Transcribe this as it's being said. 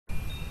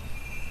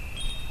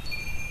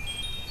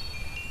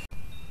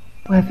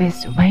With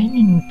this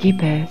waning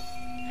gibbous,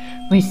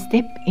 we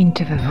step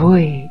into the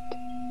void.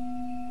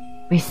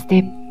 We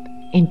step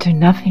into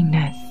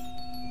nothingness.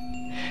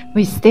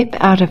 We step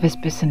out of this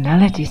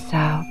personality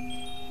self,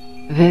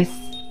 this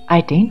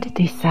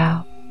identity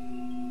self.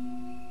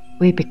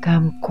 We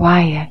become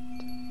quiet.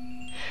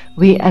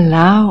 We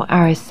allow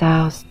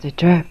ourselves to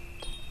drift.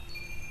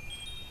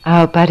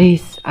 Our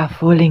bodies are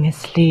falling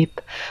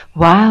asleep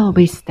while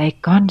we stay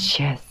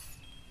conscious.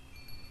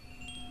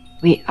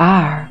 We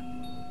are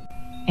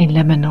in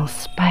liminal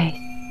space.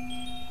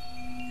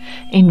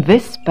 In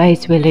this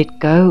space we let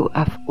go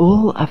of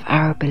all of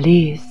our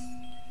beliefs,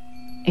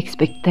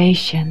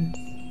 expectations,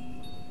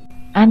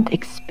 and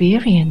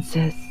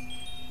experiences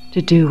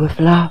to do with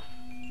love,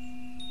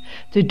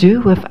 to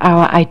do with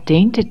our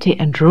identity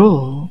and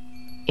role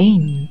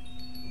in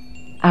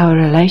our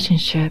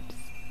relationships.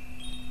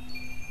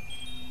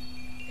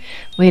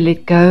 We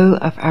let go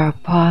of our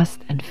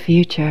past and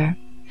future.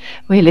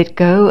 We let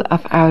go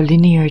of our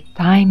linear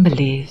time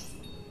beliefs.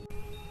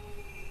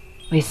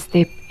 We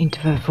step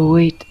into the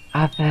void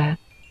of the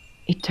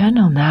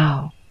eternal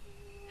now.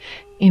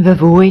 In the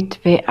void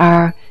there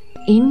are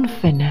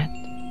infinite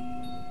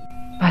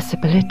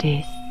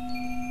possibilities.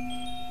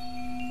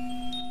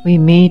 We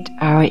meet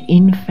our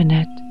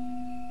infinite,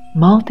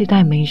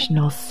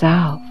 multidimensional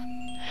self,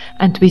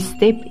 and we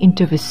step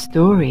into the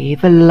story,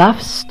 the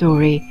love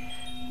story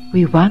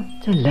we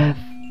want to live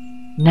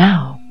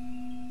now.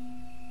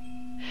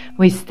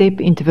 We step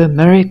into the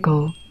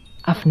miracle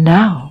of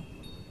now.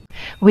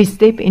 We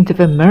step into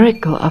the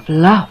miracle of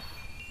love.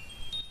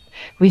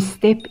 We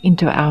step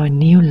into our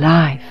new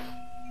life.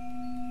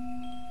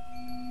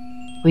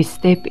 We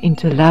step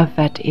into love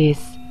that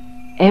is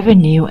ever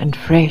new and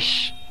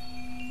fresh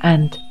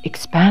and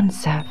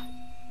expansive.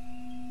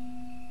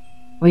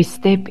 We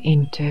step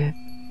into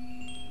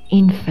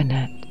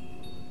infinite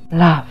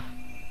love.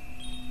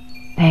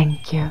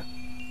 Thank you.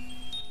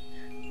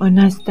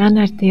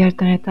 Onastanartier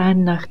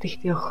tanetan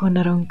nachtichtio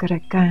honoron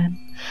karakan.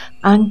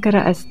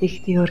 Ankara as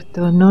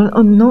dichtiorto non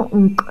onno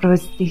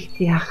unkros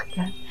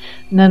dichtiachte.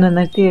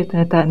 Nananartier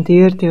tanetan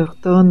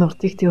diortiorto nog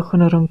dichtio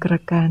honoron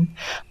karakan.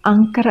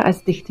 Ankara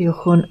as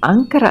dichtiohon,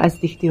 ankara as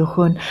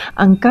dichtiohon,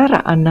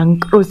 ankara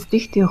anankros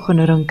dichtio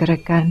honoron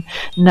karakan.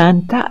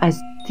 Nanta as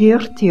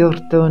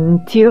tiortiorto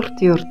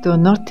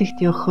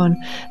nortichtiohon,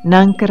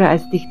 nankara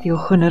as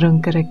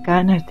dichtiohon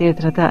karakan, artier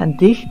tanetan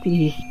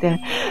dichtichte.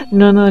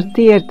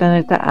 Nonortier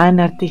tanetan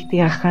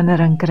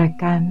anartichtiachaneran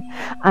karakan.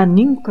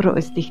 Aninkro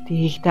as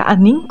dichtichte,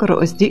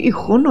 aninkro as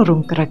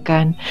diihonoron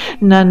karakan.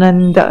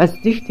 Nananda as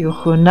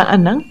dichtiohon, na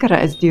anankara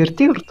as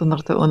diortiorto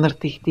norte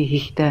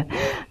onortichtichte.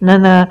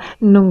 Nana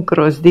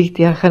nunkros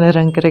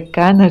dichtiachaneran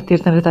karakan, artier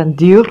tanetan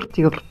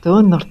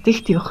diortiorto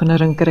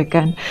nortichtiohonoron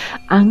karakan.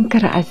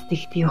 Ankara as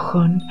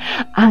dichtiohon.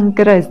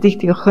 Ankara as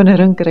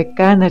dichtiohonoron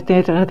karakan,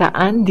 artier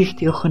tanetan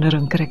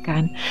dichtiohonoron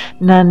karakan.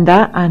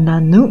 Nanda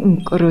ananu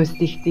unkros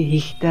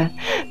dichtichte.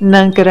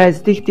 Nankara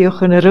as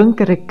dichtiohonoron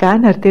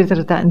karakan, artier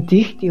tanetan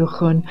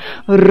dichtiohon.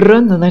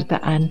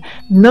 Rondonartaan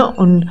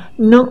noon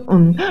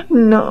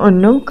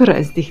nunkro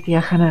as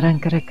dichtiachaneran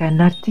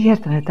karakan, artier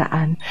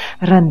tanetan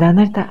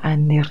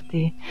randanartaan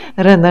nirti.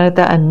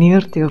 Randanartaan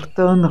nirti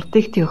orto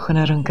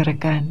nortichtiohonoron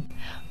karakan.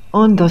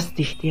 Ondos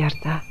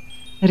dichtierta.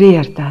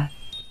 Rierta.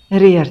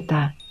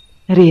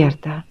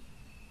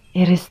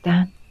 It is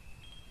done.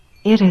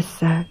 It is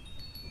so.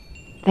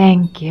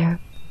 Thank you.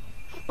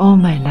 All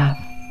my love,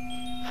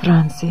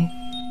 Francie.